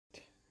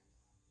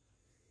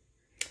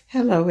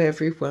Hello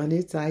everyone,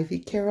 it's Ivy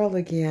Carroll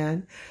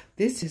again.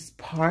 This is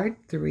part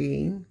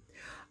 3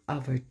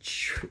 of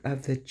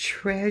the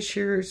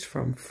treasures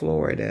from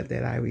Florida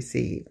that I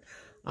received.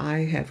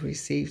 I have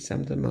received some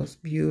of the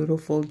most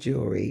beautiful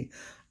jewelry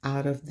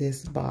out of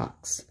this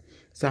box.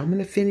 So I'm going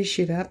to finish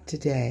it up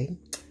today.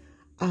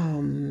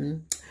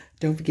 Don't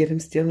forget I'm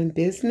still in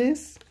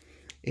business.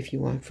 If you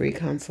want free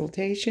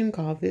consultation,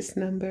 call this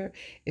number.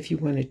 If you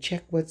want to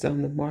check what's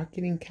on the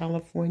market in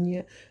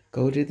California,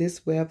 go to this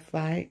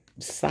website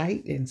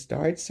and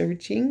start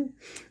searching.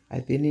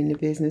 I've been in the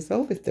business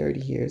over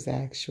 30 years,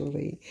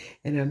 actually,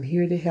 and I'm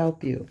here to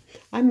help you.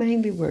 I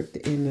mainly worked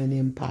in Inland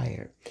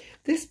Empire.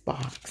 This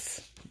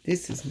box,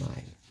 this is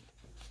my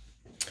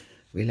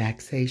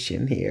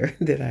relaxation here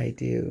that I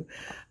do,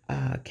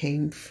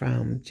 came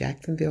from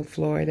Jacksonville,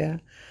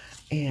 Florida,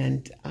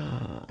 and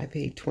I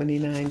paid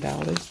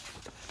 $29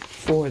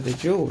 for the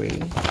jewelry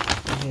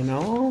and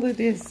all of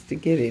this to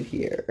get it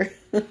here.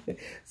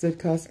 So it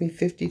cost me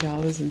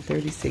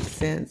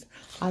 $50.36.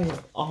 I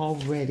have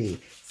already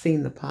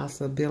seen the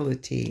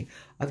possibility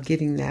of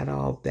getting that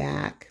all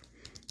back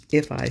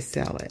if I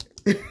sell it.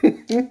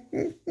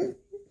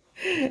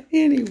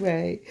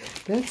 Anyway,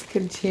 let's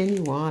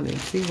continue on and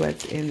see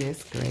what's in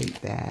this great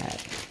bag.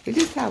 We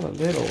just have a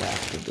little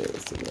left to do,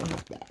 so we don't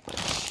have that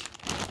much.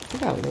 We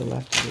got a little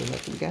left to do.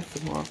 Look, we got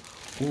some more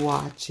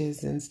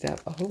watches and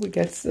stuff. Oh, we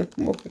got some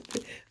more.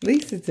 At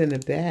least it's in a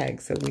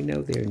bag, so we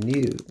know they're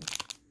new.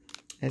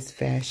 That's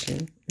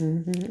fashion.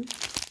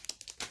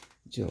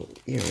 Jewel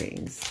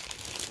earrings.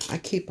 I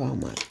keep all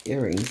my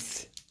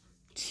earrings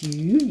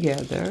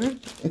together.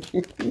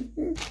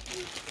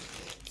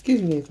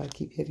 Excuse me if I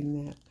keep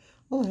hitting that.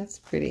 Oh, that's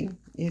pretty.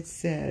 It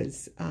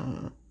says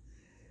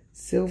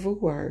Silver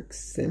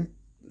Works,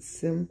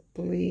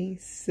 simply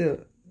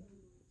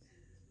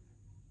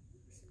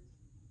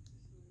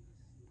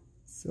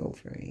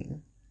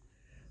silvering.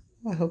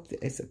 Oh, I hope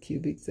that it's a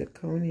cubic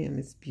zirconium.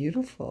 It's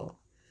beautiful.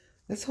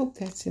 Let's hope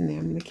that's in there.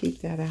 I'm going to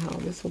keep that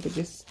out. Let's hope it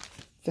just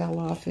fell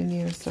off in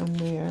here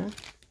somewhere.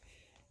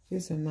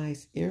 Here's a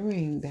nice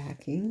earring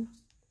backing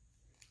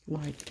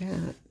like that.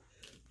 I'm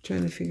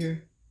trying to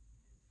figure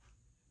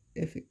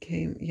if it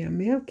came. Yeah,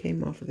 mail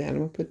came off of that. I'm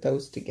going to put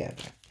those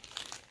together.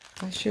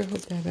 I sure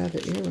hope that other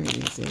earring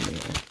is in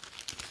there.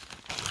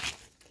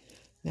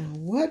 Now,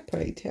 what,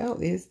 pray tell,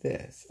 is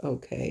this?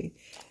 Okay.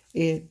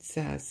 It's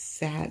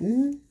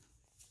satin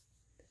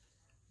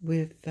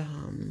with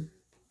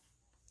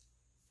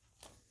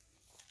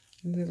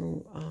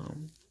little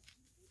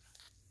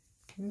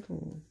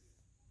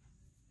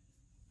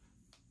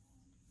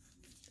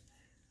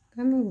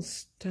got little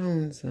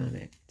stones on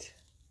it.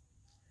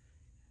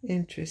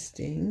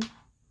 Interesting.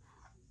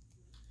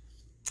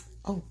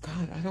 Oh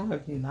God, I don't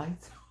have any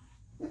lights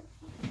on.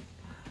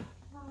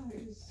 Oh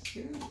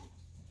shoot.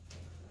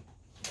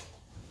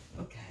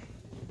 Okay,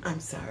 I'm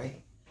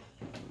sorry.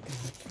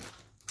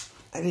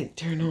 I didn't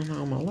turn on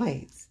all my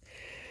lights.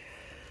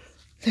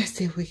 Let's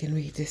see if we can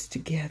read this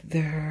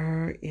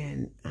together.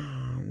 And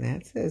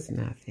that says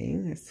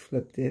nothing. Let's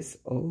flip this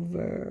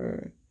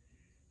over.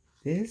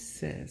 This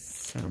says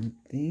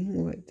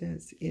something. What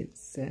does it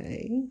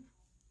say?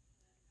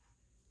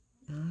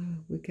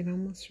 We can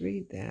almost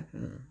read that,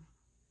 huh?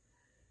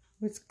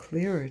 It's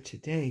clearer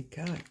today.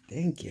 God,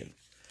 thank you.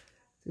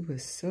 It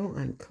was so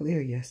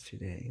unclear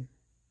yesterday.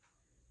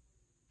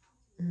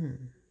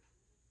 I'm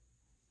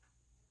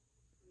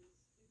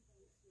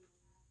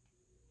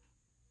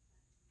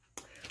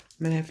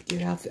going to have to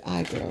get out the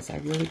eyebrows. I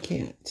really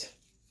can't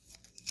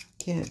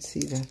see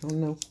that. I don't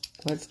know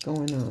what's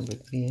going on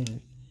with me and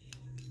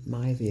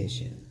my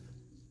vision.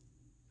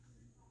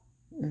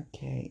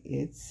 Okay,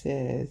 it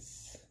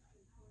says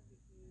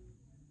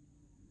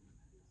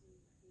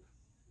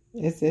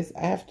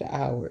After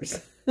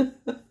Hours.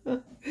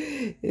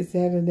 Is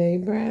that a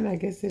name brand? I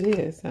guess it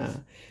is,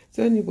 huh?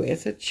 So anyway,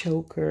 it's a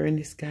choker and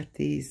it's got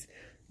these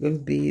little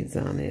beads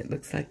on it.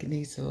 Looks like it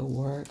needs a little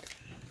work.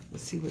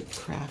 Let's see what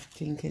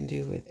crafting can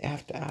do with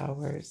After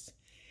Hours.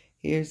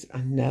 Here's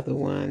another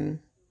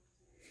one.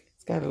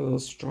 It's got a little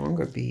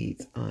stronger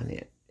beads on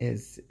it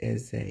as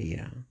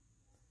a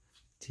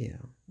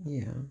deal.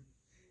 Yeah,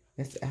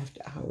 that's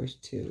After Hours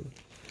too.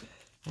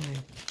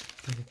 I'm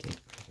gonna get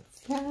rid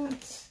of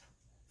that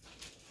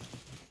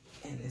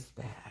in this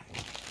bag.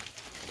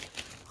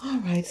 All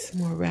right, some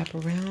more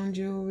wraparound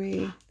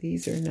jewelry.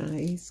 These are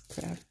nice,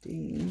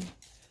 crafting.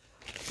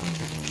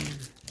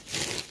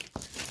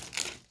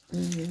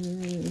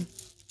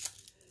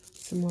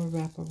 Some more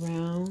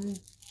wraparound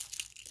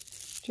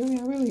jewelry.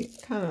 I really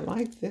kind of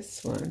like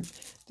this one.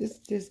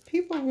 Does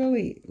people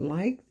really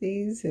like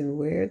these and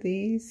wear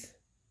these?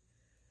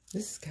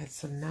 This has got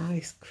some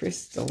nice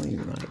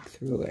crystalline like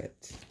through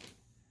it.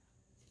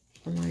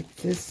 I like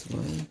this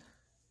one.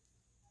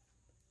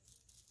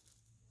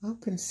 I'll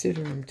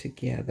consider them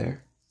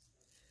together.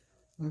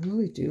 I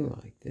really do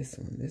like this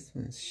one. This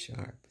one's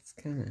sharp. It's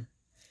kind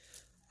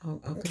of,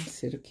 I'll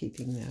consider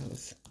keeping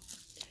those.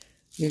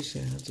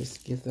 Usually I'll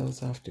just give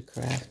those off to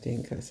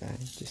crafting because I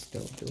just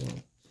don't do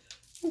them.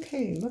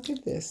 Okay, look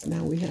at this.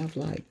 Now we have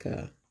like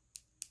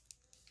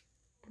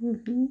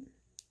Mm-hmm.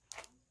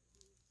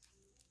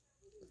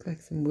 Look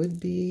like some wood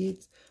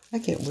beads. I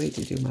can't wait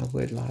to do my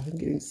wood lot. I'm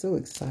getting so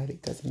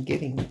excited because I'm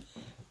getting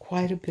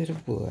quite a bit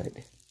of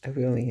wood. I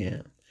really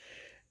am.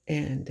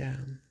 And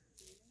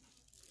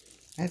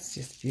that's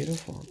just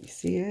beautiful. You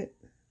see it?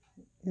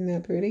 Isn't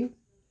that pretty?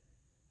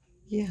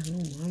 Yeah, I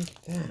don't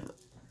like that.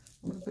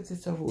 I'm going to put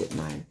this over with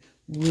my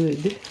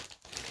wood.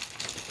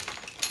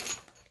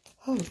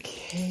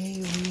 Okay,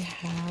 we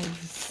have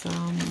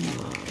some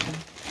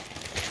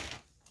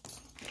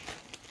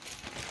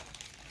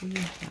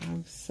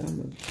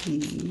of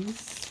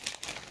these.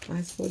 Might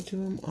as well do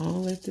them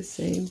all at the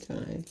same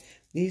time.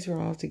 These are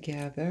all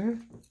together.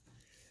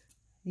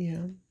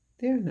 Yeah,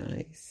 they're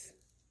nice.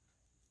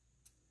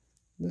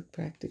 Look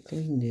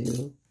practically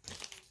new.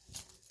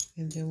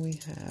 And then we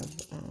have,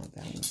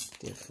 that one's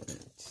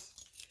different.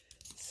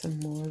 Some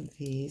more of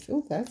these.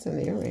 Oh, that's an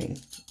earring.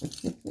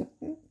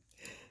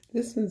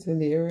 This one's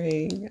an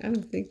earring. I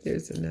don't think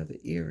there's another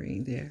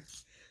earring there.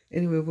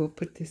 Anyway, we'll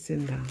put this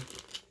in the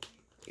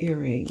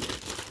earring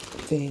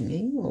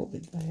thingy over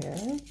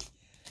there.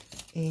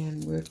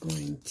 And we're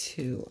going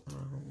to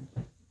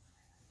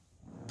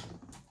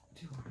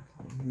do our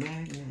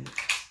magnet.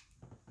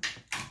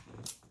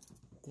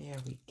 There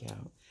we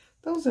go.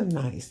 Those are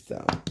nice,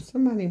 though.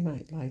 Somebody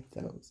might like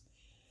those.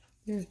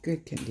 They're in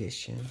good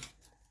condition.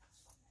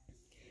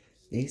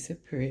 These are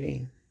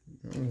pretty.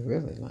 I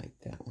really like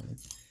that one.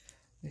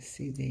 Let's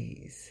see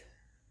these.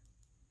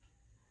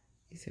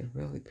 These are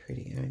really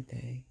pretty, aren't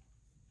they?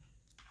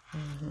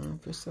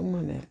 For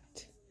someone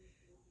that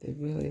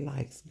really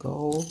likes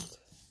gold,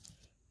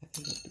 I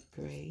think it'd be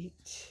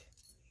great.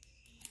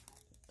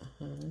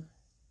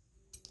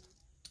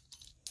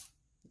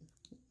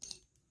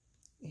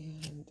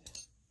 And,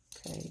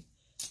 okay.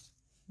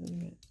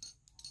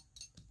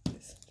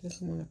 This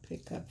doesn't want to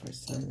pick up for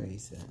some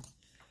reason.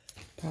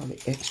 Probably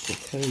extra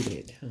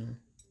coated, huh?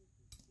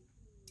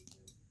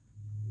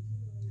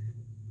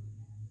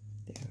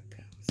 There it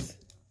goes.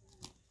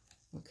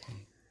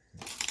 Okay.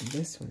 And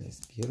this one is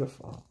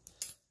beautiful.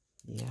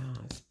 Yeah,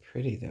 it's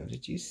pretty though.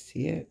 Did you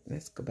see it?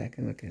 Let's go back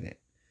and look at it.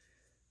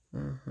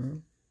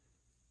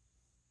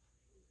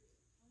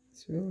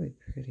 It's really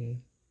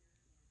pretty.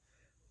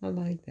 I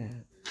like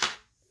that.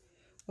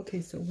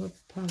 Okay, so we'll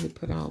probably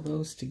put all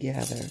those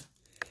together.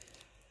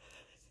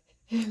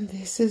 And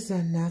this is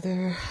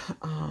another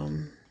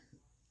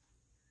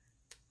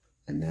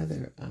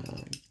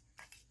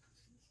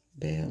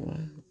Bella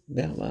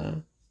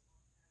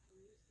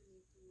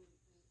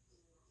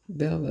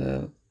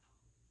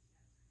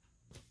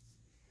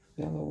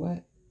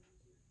what?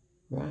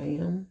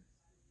 Payam.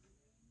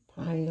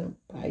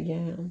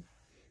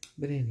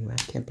 But anyway, I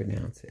can't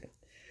pronounce it.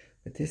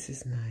 But this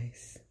is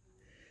nice.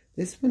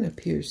 This one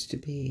appears to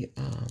be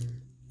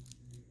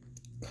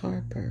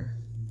Carper.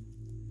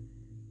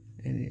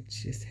 And it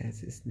just has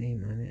his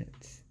name on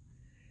it.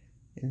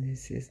 And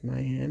this is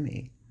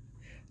Miami.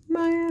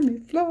 Miami,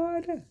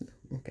 Florida.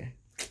 Okay.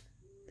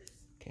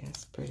 Okay,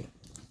 that's pretty.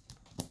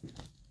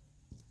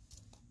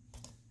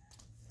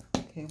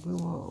 Okay, we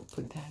will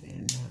put that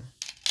in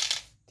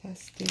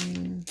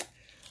testing.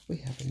 We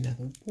have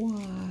another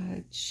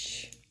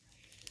watch.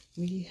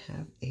 We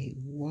have a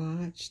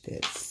watch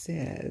that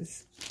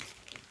says,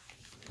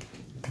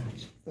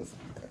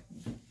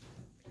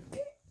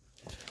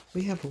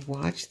 we have a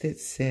watch that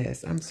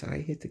says, I'm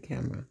sorry, hit the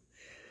camera.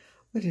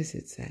 What does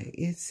it say?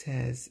 It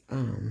says,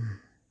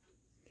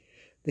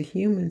 the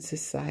Human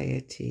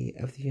Society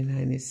of the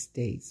United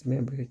States,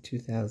 member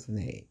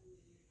 2008.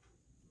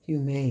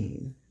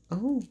 Humane.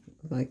 Oh,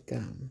 like,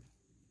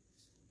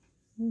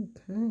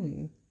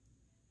 okay.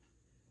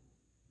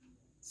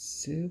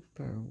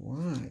 Super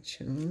watch,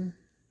 huh?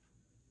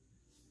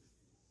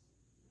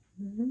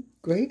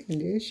 Great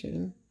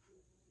condition.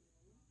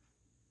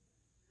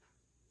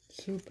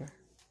 Super.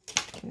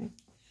 Okay.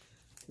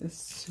 This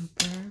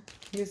super.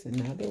 Here's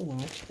another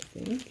watch, I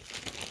think.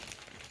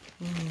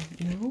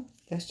 No,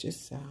 that's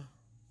just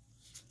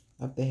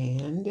a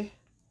band.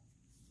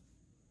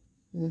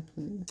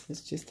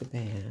 It's just a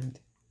band.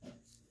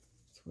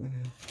 That's what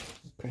I'm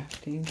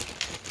crafting.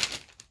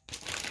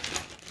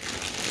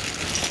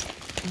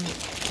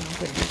 I'll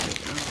put it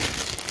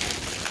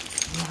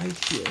right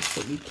here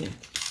so we can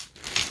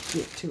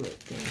get to it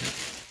then.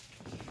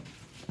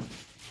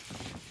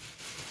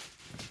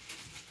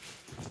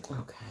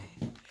 Okay.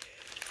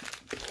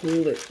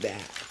 Pull it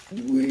back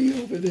way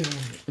over there.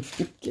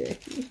 Okay.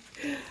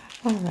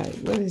 All right.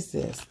 What is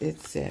this?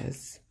 It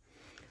says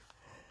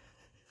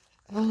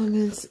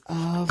elements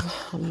of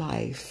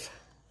life.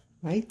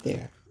 Right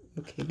there.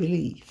 Okay.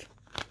 Believe.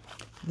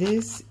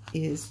 This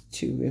is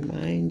to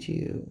remind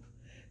you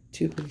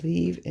to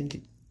believe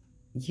and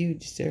you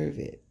deserve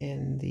it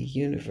and the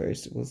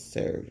universe will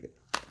serve it.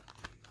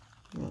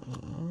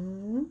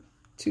 Aww.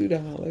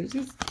 $2.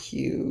 It's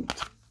cute.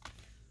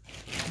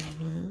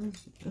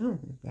 Oh,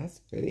 that's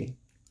pretty.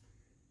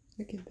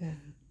 Look at that.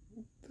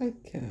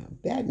 Like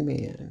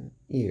Batman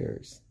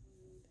ears.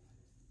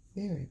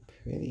 Very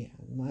pretty. I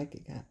like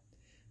it. Got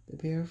the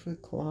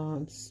barefoot claw.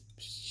 I'm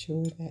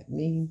sure that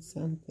means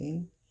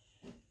something.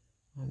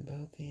 on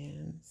both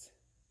ends.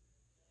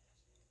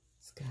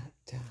 It's got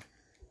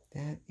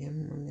that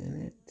emblem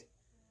in it.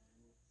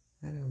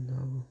 I don't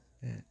know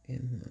that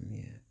emblem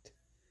yet.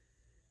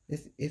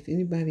 If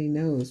anybody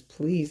knows,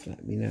 please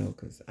let me know,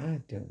 because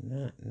I do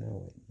not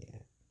know it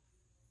yet.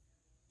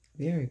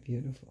 Very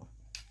beautiful.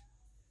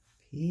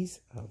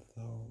 Piece of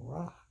the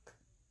rock.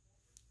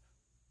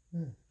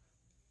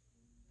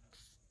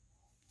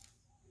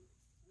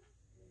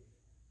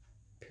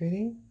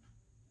 Pretty.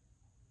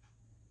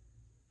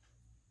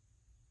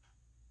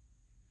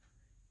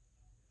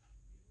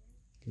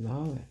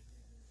 Love it.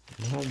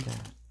 Love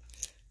that.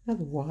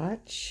 Another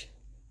watch.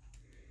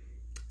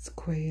 It's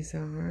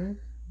Quasar.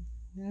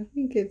 I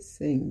think it's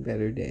seen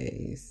better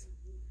days.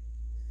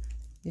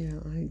 Yeah,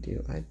 I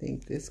do. I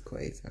think this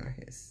Quasar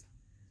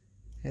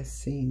has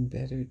seen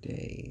better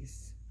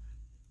days.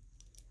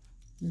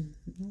 I'm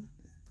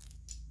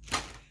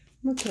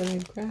gonna go ahead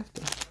and craft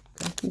it.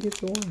 I can get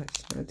the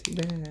watch. Not too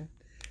bad.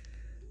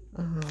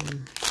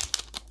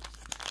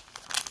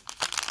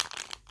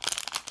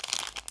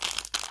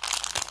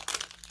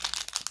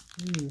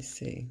 Let me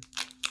see.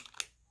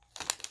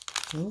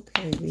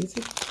 Okay, these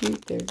are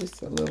cute. They're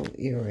just a little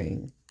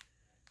earring.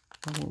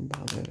 I won't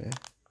bother to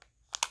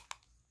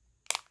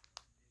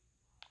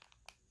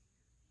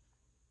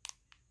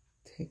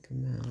take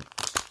them out.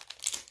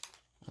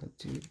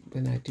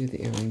 When I do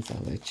the earrings,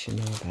 I'll let you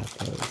know about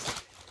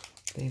those.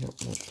 They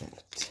don't look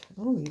that.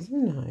 Oh, these are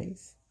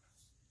nice.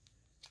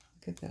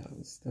 Look at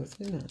those. Those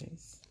are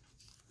nice.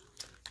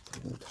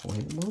 You can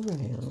coin them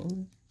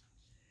around.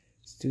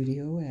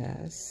 Studio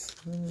S.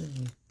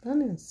 I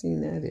never seen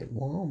that at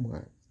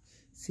Walmart.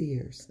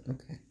 Sears.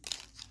 Okay.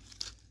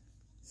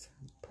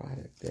 Some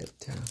product that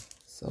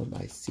sold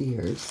by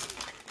Sears.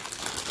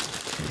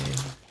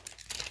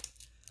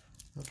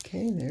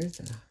 Okay, there's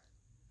a.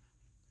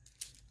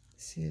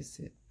 This is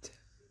it.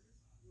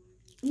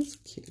 It's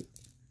cute.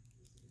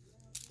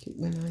 Cute.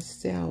 When I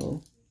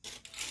sell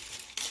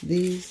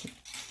these,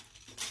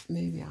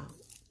 maybe I'll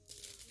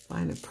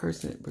find a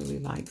person that really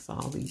likes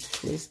all these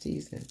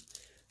twisties and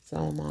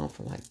sell them all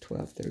for like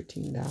 $12,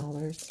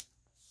 $13.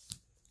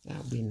 That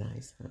would be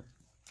nice, huh?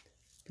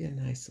 Be a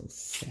nice little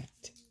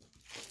set.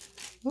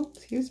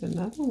 Oops, here's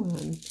another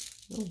one.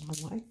 Oh, I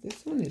like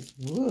this one. Is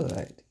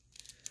wood.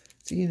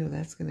 So, you know,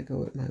 that's going to go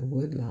with my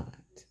wood lot.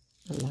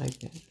 I like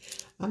that.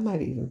 I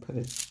might even put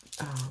a,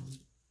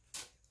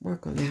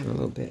 work on that a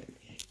little bit.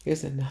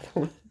 Here's another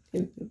one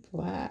in the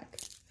black.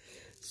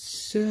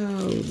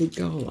 So, they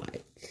go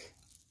like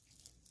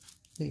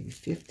maybe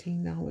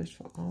 $15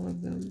 for all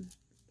of them.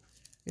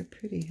 They're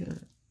pretty,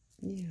 huh?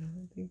 Yeah,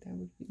 I think that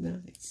would be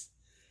nice.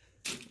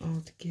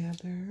 All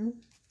together.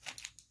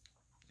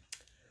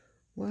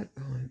 What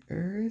on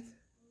earth?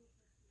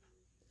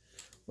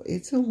 Well,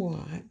 it's a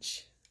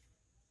watch.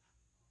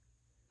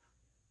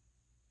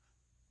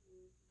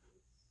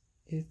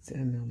 It's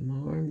an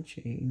alarm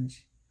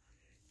change.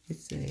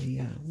 It's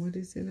a, what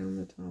is it on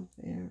the top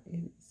there?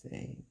 It's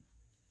a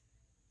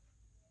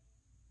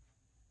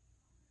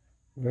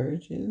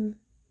Virgin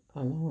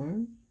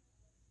alarm.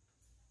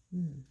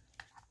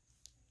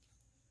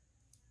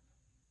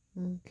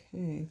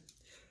 Okay.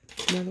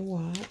 Another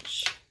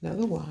watch.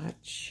 Another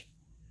watch.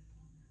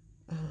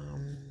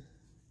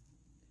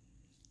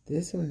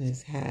 This one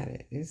has had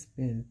it. It's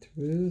been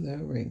through the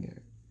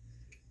ringer.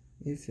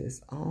 It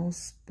says all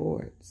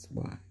sports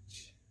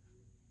watch.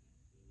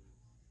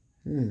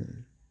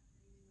 Oops.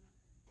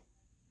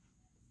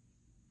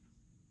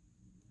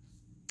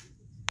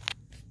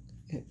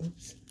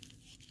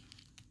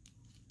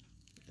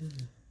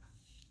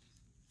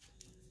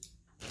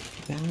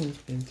 That one's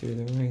been through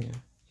the ringer.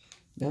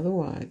 Another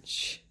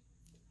watch.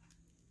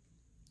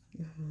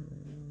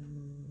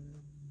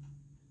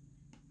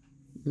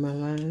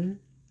 Milan.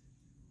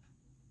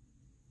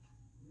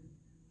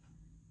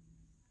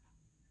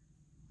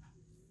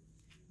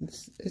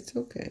 It's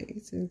okay.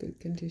 It's in good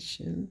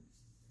condition.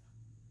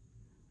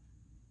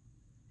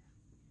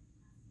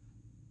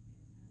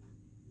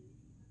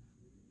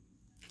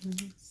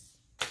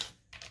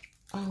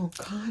 Oh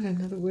God,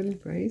 another wooden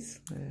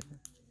bracelet.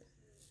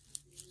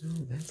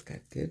 Oh, that's got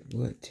good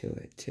wood to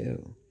it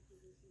too.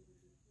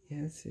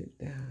 Yes, it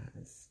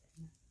does.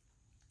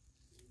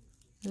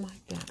 I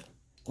like that.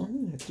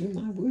 I'm gonna do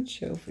my wood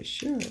show for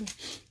sure.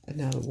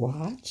 Another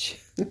watch.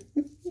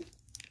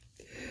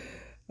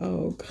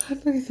 Oh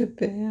God, look at the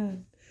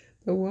band.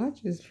 The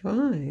watch is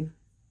fine.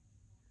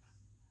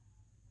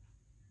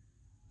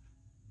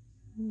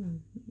 Oh,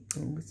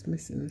 it's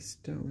missing a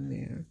stone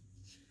there.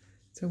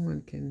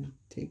 Someone can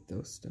take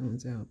those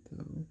stones out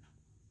though.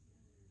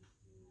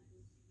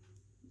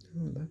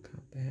 Oh, look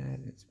how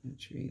bad it's been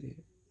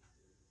treated.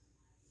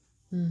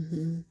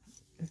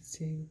 Let's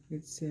see.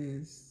 It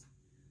says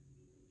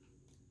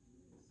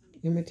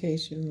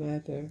imitation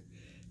leather.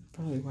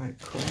 Probably why it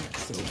cracked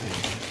so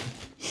bad.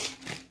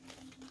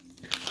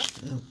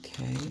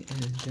 Okay,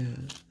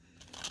 and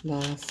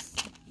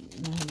Lost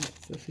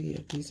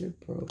Sophia. These are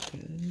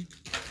broken.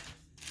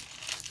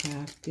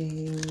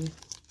 Crafting.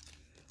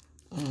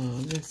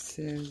 This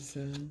is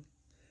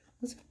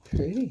that's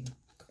pretty.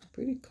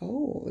 pretty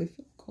cold. They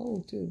feel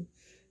cold too.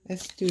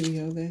 That's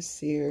Studio. That's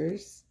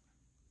Sears.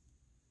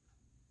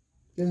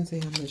 Didn't say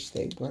how much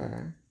they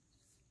were.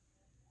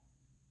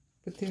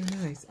 But they're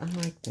nice. I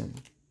like them.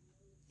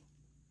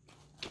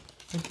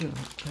 I do.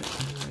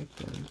 I like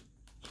them.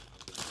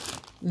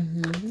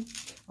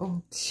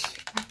 Oh,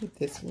 look at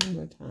this one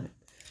more time.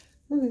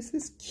 Oh, this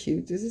is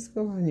cute. Does this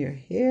go on your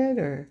head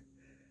or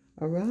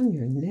around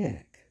your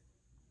neck?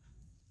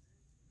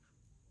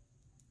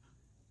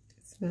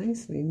 It's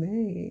nicely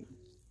made.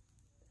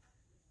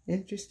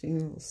 Interesting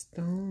little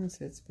stones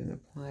that's been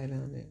applied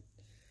on it.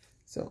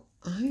 So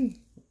I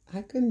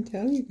couldn't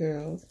tell you,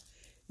 girls.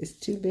 It's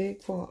too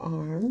big for an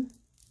arm.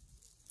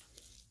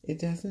 It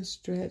doesn't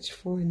stretch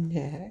for a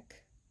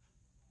neck.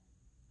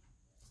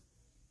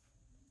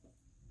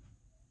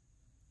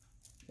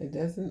 It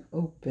doesn't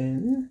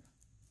open.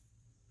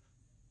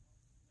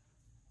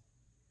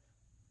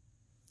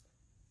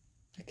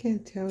 I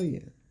can't tell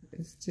you.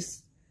 It's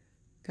just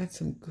got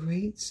some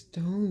great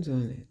stones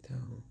on it,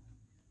 though.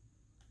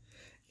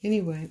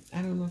 Anyway,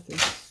 I don't know if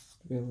it's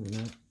real or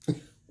not.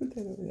 Put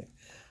that over there.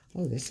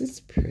 Oh, this is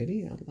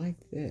pretty. I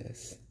like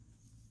this.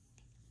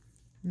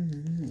 I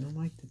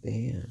like the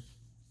band.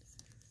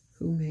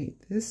 Who made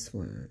this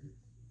one?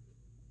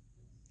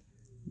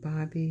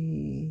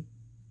 Bobby.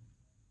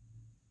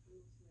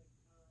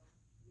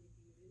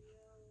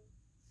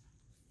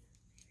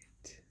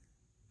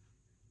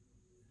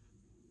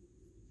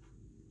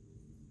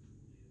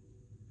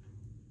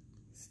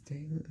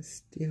 Stainless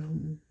steel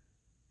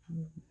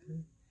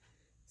movement.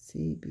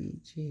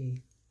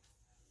 CBG.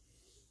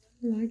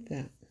 I like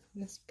that.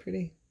 That's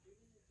pretty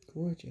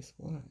gorgeous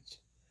watch.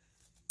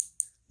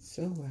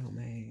 So well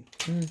made.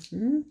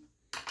 And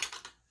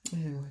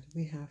what do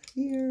we have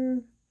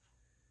here?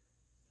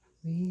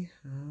 We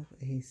have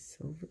a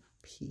silver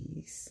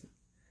piece.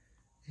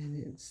 And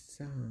it's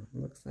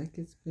looks like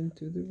it's been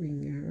through the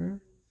ringer.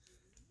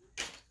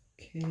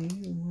 Okay,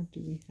 and what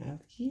do we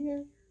have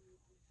here?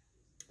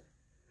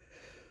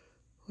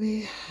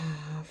 We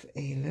have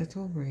a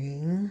little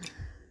ring.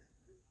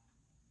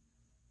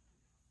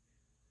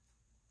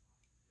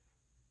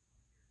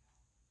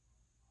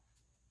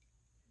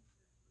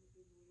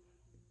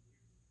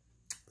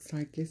 Looks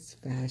like it's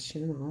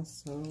fashion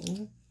also.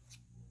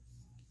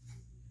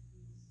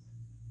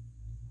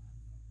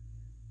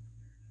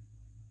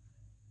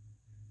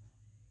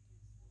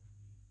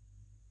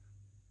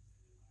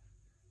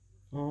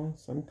 Oh,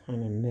 some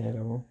kind of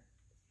metal.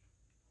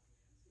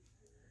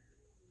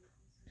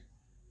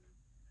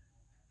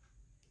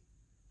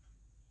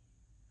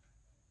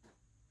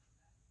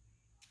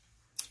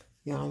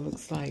 Y'all,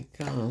 looks like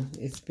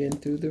it's been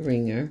through the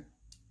ringer.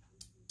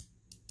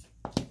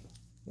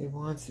 It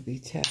wants to be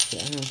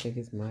tested. I don't think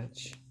it's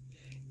much.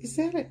 Is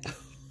that it?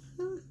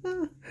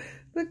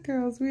 Look,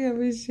 girls, we have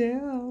a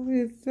shell.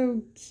 It's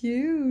so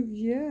cute.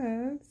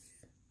 Yes.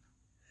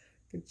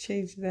 Could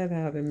change that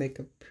out and make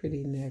a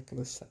pretty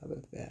necklace out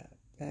of that.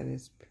 That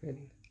is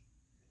pretty.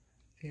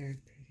 Very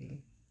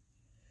pretty.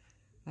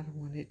 I don't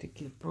want it to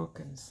get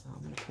broken, so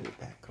I'm going to put it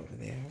back over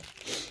there.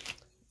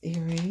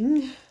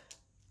 Earring.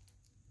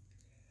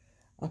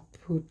 A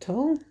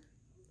poodle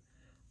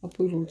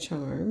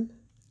charm.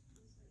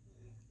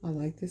 I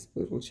like this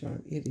poodle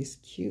charm. It is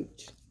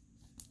cute.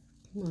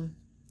 Come on.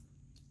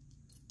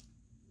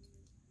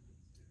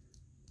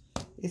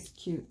 It's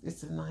cute.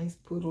 It's a nice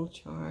poodle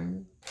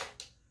charm.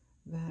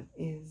 That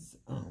is,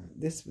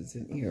 this was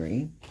an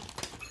earring.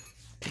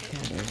 Put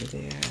that over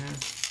there.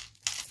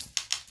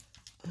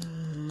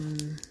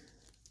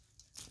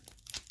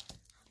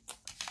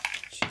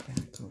 Put it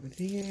back over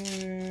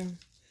there.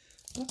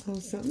 Uh-oh,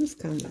 something's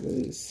kind of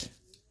loose.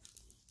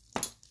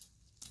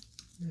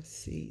 Let's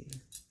see.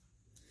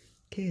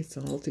 Okay, it's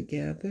all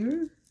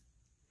together.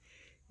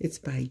 It's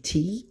by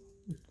T,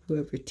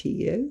 whoever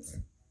T is.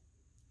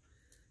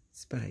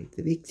 It's by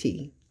the big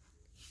T.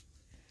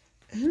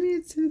 And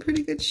it's in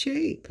pretty good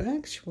shape,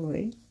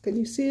 actually. Can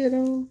you see it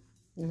all?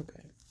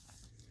 Okay.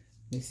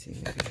 Let me see.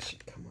 Maybe I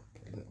should come up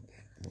a little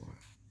bit more.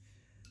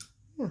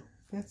 Oh,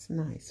 that's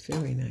nice.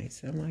 Very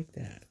nice. I like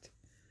that.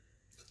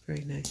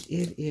 Very nice.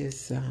 It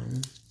is,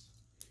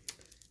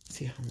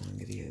 see how long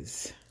it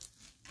is.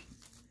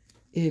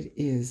 It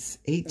is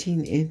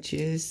 18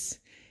 inches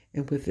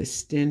and with a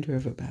stender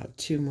of about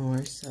 2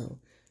 more. So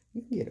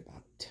you can get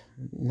about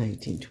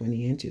 19,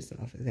 20 inches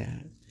off of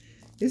that.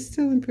 It's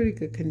still in pretty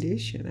good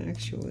condition,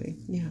 actually.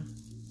 Yeah.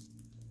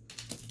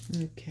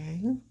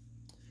 Okay.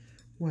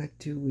 What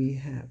do we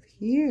have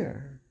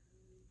here?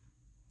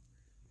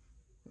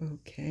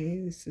 Okay,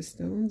 the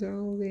stones are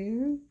all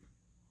there.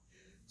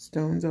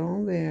 Stones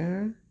all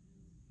there.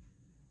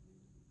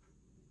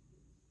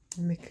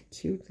 I'll make a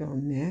cute little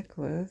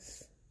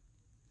necklace.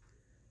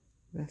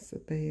 That's the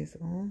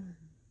basil.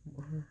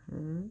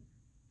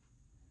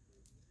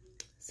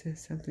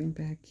 Says something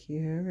back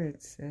here.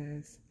 It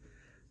says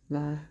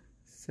La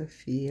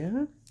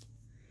Sophia.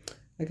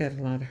 I got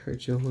a lot of her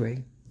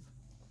jewelry.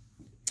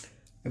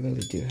 I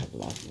really do have a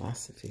lot of La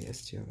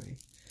Sophia's jewelry.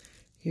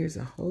 Here's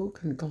a whole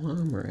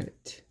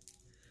conglomerate.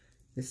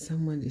 that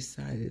someone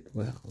decided,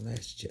 well,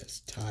 let's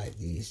just tie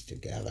these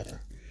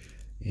together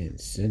and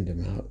send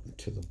them out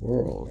into the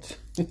world.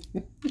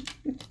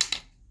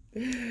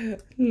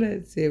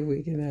 Let's see if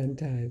we can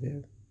untie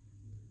them.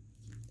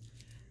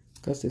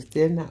 Because if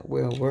they're not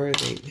well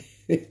worthy,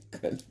 they're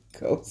going to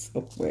go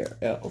somewhere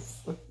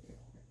else.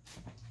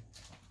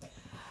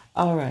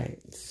 All right,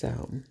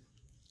 so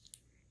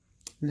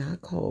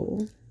not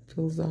cold.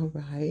 Feels all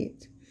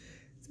right.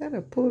 Is that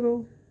a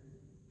poodle?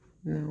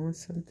 No,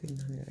 it's something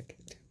on it. I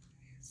can't tell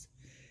what it is.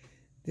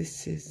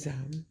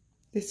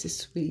 This is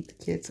sweet.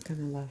 The kids are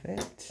gonna love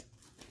it.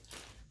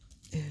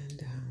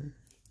 And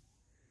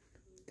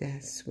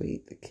that's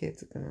sweet. The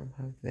kids are gonna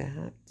love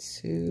that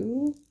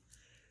too.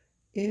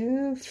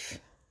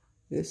 If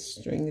this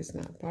string is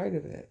not part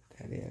of it,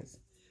 that is.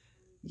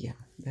 Yeah,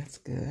 that's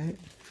good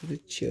for the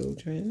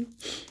children.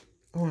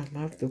 Oh, I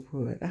love the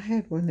wood. I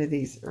had one of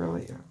these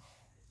earlier.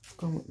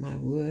 Going with my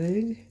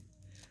wood.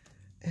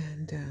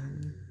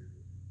 And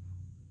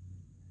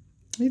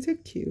these are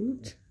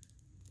cute.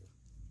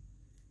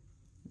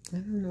 I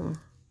don't know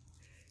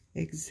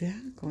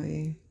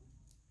exactly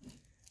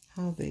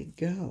how they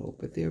go,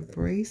 but they're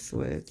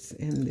bracelets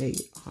and they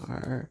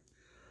are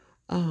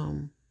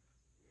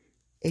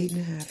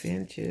 8.5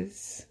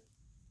 inches.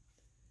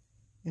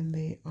 And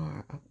they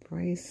are a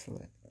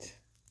bracelet.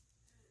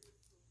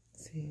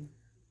 See?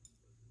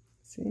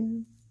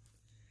 And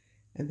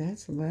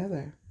that's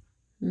leather.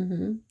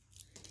 I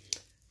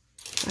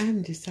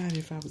haven't decided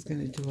if I was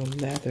going to do a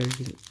leather.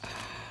 Did I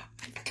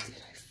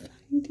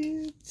find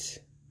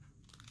it?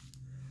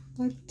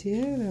 I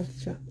did. I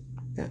found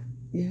that.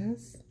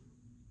 Yes.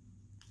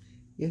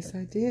 Yes,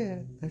 I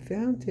did. I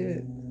found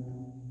it.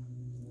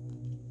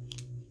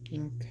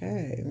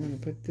 Okay. I'm going to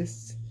put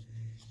this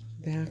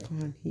back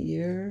on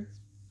here.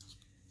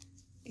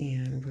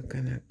 And we're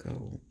going to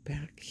go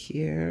back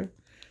here.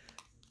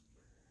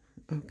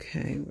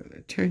 Okay. We're going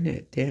to turn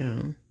that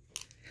down.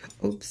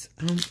 Oops,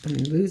 I'm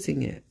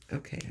losing it.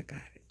 Okay, I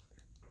got it.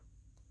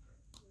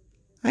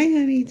 Hi,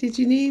 honey. Did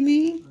you need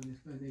me?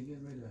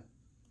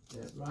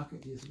 That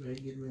rocket is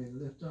getting ready to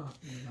lift off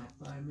in about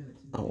 5 minutes.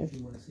 Oh, if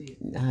you want to see it.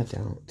 I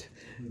don't.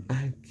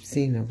 I've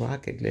seen a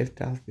rocket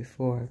lift off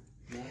before.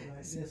 Not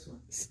like this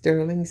one.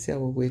 Sterling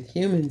silver with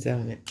humans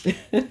on it.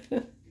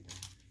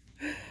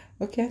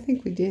 Okay, I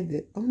think we did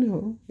it. Oh,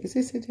 no. Is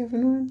this a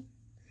different one?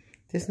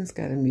 This one's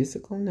got a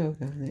musical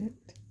note on it.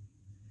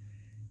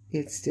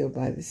 It's still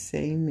by the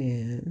same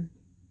man.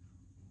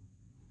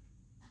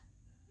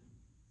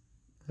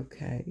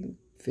 Okay,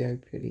 very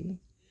pretty.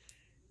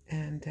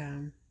 And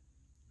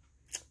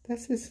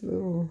that's this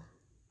little,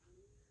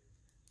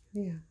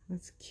 yeah,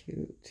 that's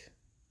cute.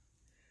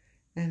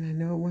 And I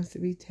know it wants to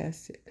be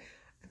tested.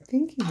 I'm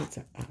thinking it's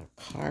a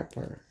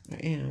carper. I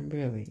am,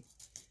 really.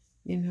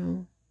 You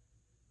know?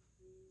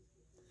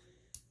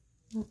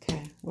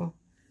 Okay, well,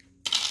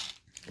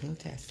 we'll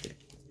test it.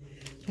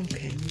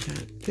 Okay, we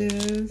got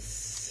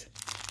this.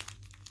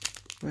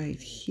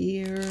 Right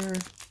here.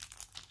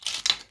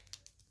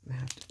 I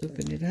have to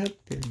open it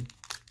up and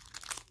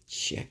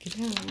check it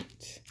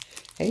out.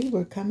 Hey,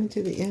 we're coming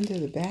to the end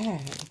of the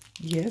bag.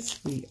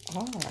 Yes, we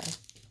are. We're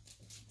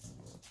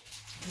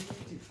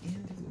to the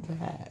end of the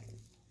bag.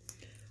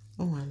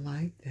 Oh, I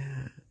like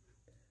that.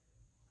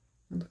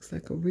 It looks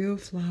like a real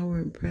flower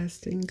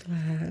impressed in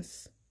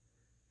glass.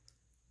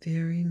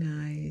 Very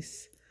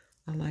nice.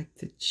 I like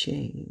the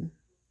chain.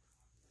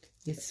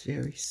 It's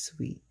very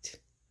sweet.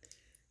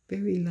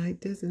 Very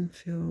light, doesn't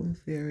feel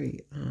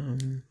very,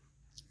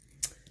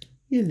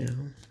 you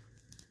know,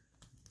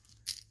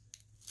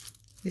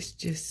 it's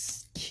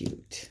just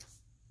cute.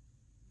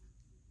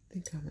 I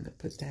think I'm going to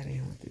put that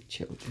in with the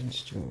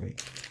children's jewelry.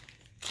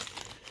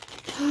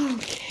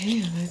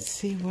 Okay, let's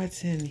see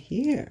what's in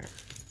here.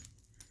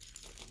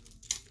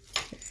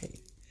 Okay,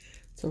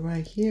 so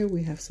right here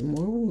we have some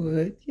more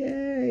wood.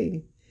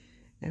 Yay!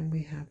 And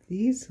we have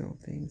these little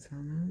things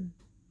on them.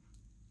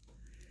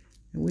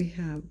 And we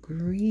have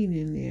green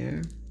in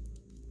there.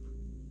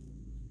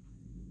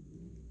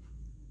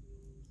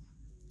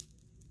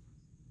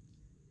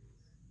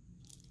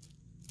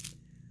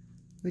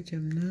 Which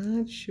I'm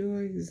not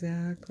sure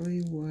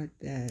exactly what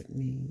that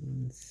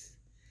means.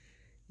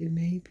 It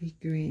may be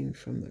green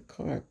from the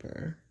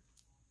carper.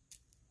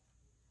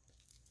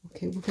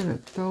 Okay, we're going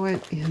to throw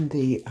it in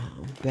the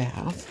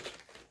bath.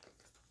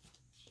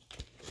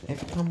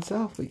 If it comes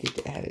off, we get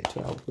to add it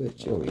to our wood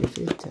jewelry. If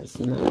it does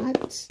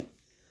not,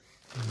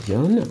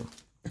 you'll know.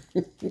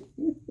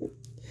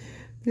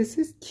 This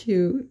is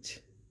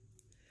cute.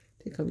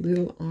 Take a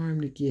little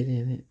arm to get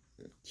in it.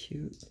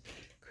 Cute.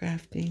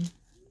 Crafting.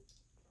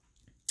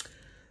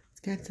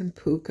 It's got some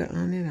puka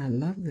on it. I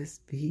love this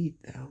bead,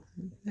 though.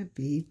 Isn't that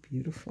bead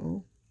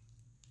beautiful?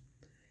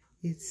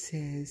 It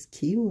says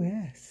Key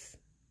West.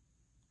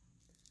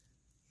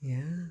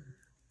 Yeah.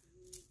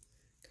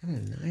 Got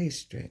a nice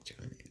stretch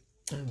on it.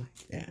 I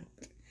like that.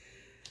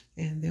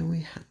 And then we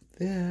have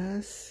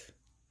this.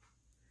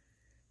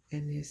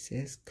 And it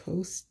says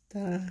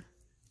Costa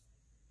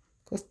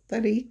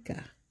Rica.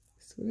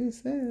 That's what it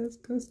says,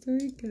 Costa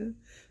Rica.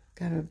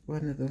 Got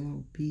one of the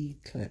little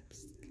bead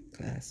clips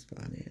clasp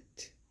on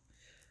it.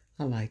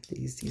 I like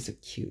these. These are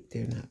cute.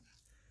 They're not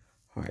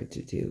hard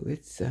to do.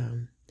 It's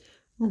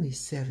only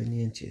 7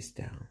 inches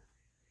down,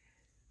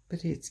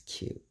 but it's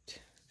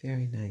cute.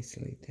 Very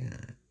nicely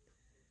done.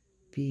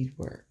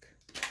 Beadwork.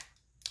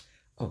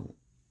 Oh,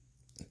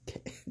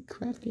 okay,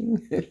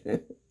 cracking.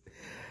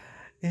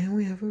 And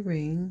we have a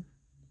ring,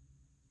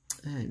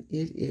 and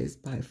it is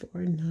by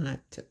far not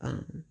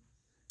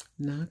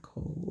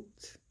cold.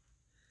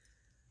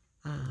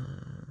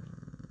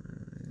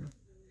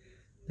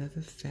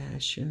 Another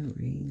fashion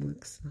ring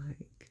looks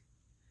like.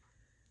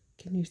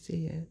 Can you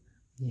see it?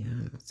 Yeah,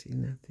 I don't see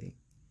nothing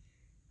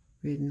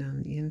written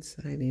on the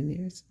inside in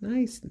there. It's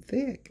nice and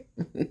thick.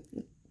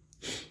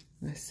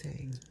 Let's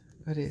see.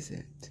 What is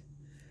it?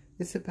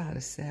 It's about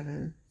a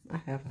 7. I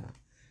have a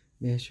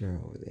measure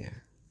over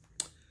there.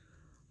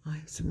 I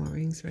have some more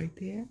rings right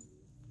there.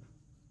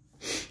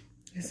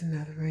 There's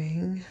another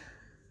ring.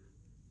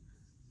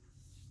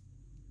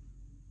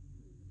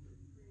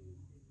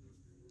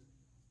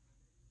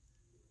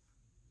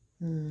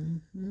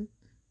 Mm-hmm.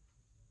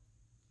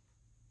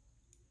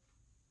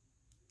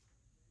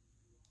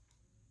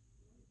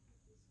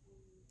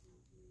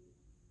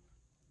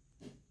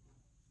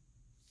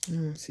 I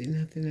don't see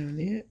nothing on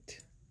it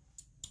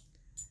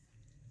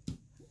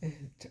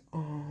at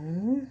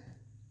all.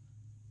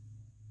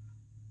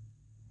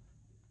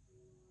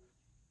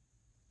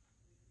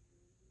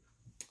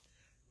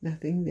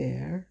 Nothing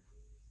there.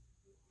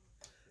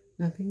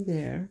 Nothing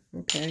there.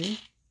 Okay.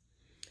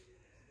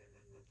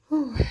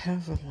 Oh, I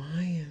have a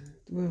lion.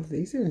 Well,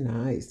 these are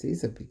nice.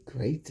 These would be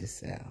great to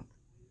sell.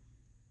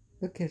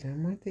 Look at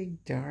them. Aren't they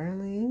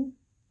darling?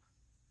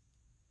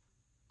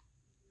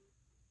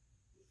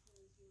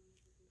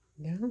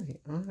 Yeah, they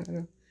are. I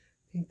don't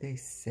think they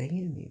say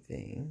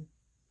anything.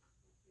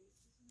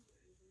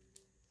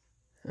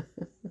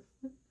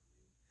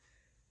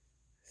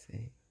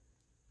 See.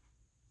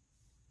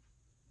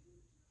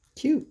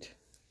 Cute.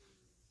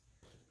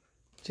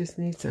 Just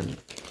need some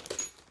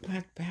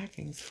black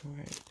backings for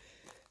it.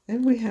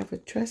 Then we have a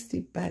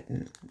trusty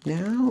button.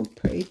 Now,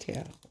 pray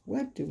tell,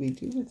 what do we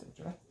do with a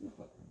trusty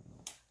button?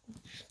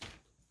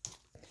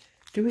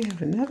 Do we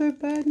have another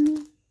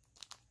button?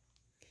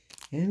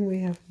 And we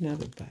have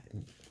another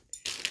button.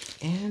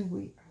 And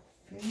we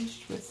are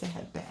finished with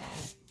that bag.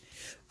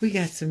 We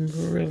got some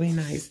really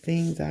nice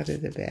things out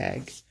of the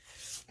bag.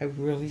 I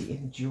really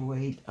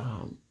enjoyed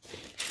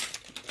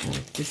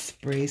this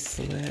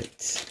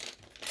bracelet.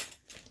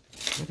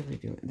 What are we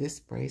doing? This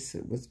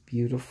bracelet was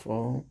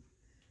beautiful.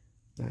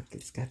 Look,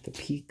 it's got the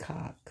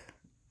peacock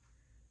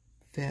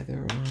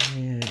feather on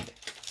it.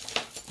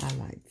 I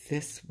like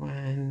this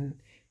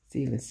one. It's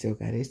even still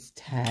got its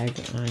tag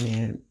on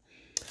it.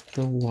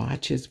 The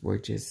watches were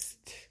just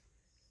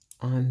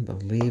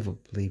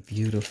unbelievably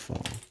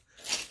beautiful.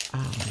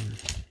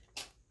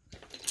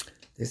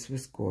 This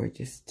was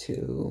gorgeous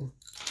too.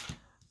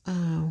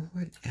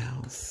 What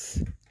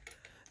else?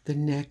 The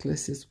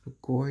necklaces were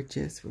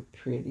gorgeous, were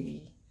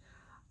pretty.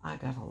 I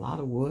got a lot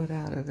of wood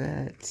out of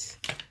it.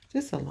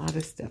 Just a lot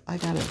of stuff. I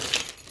got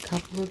a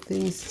couple of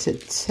things to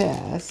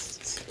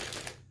test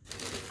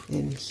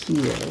in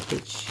here,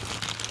 which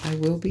I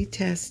will be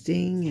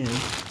testing,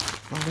 and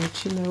I'll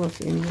let you know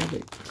if any of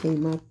it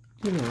came up,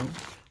 you know,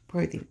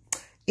 worthy.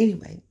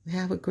 Anyway,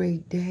 have a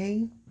great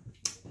day.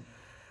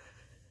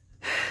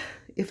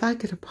 If I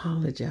could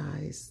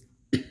apologize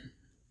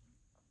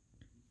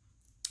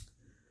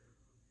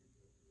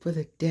for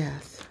the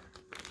death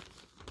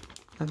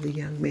of the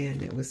young man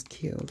that was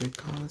killed,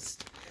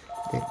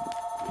 that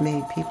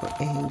made people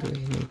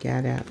angry and they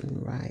got out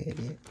and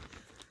rioted,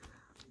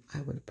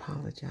 I would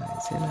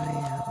apologize, and I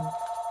am.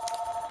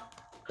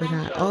 But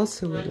I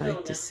also would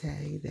like to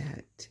say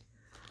that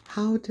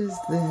how does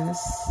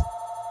this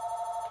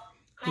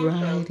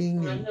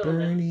rioting and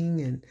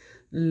burning and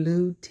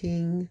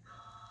looting,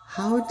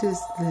 how does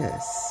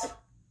this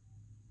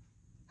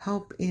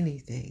help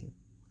anything?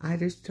 I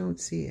just don't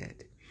see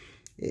it.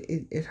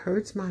 It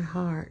hurts my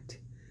heart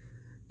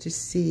to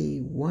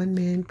see one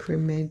man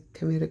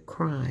commit a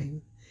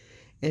crime,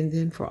 and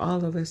then for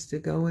all of us to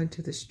go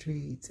into the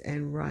streets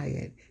and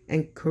riot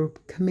and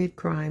commit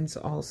crimes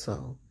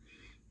also.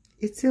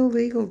 It's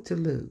illegal to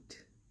loot.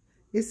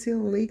 It's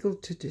illegal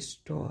to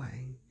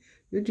destroy.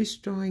 You're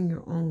destroying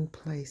your own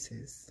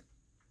places.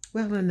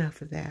 Well,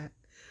 enough of that.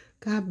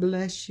 God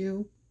bless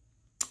you.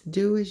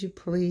 Do as you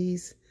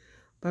please.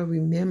 But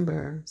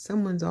remember,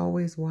 someone's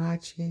always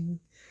watching.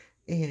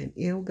 And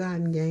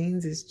ill-gotten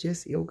gains is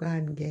just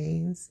ill-gotten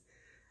gains.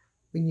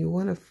 When you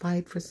want to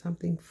fight for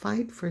something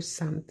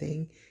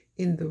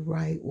in the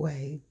right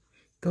way.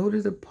 Go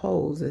to the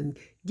polls and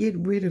get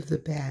rid of the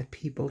bad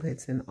people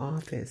that's in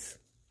office.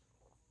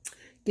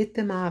 Get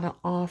them out of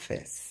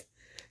office.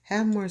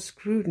 Have more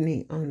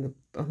scrutiny on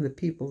the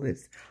people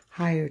that's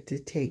hired to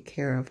take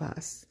care of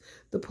us.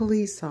 The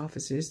police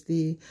officers,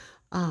 the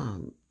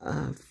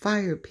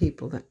fire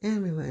people, the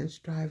ambulance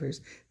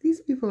drivers.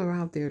 These people are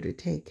out there to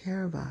take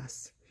care of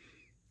us.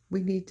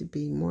 We need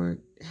to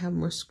have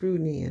more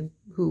scrutiny in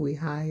who we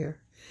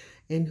hire.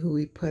 and who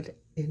we put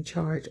in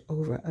charge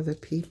over other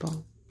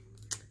people.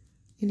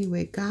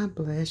 Anyway, God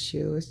bless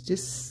you. It's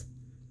just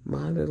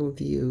my little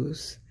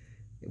views.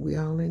 We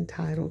all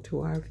entitled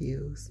to our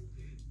views.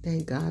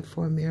 Thank God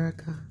for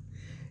America.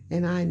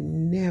 And I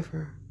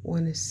never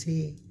want to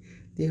see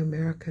the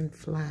American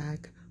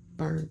flag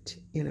burnt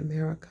in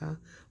America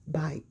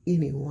by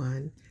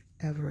anyone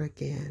ever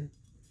again.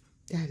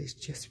 That is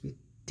just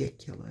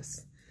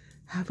ridiculous.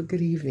 Have a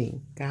good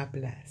evening. God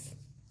bless.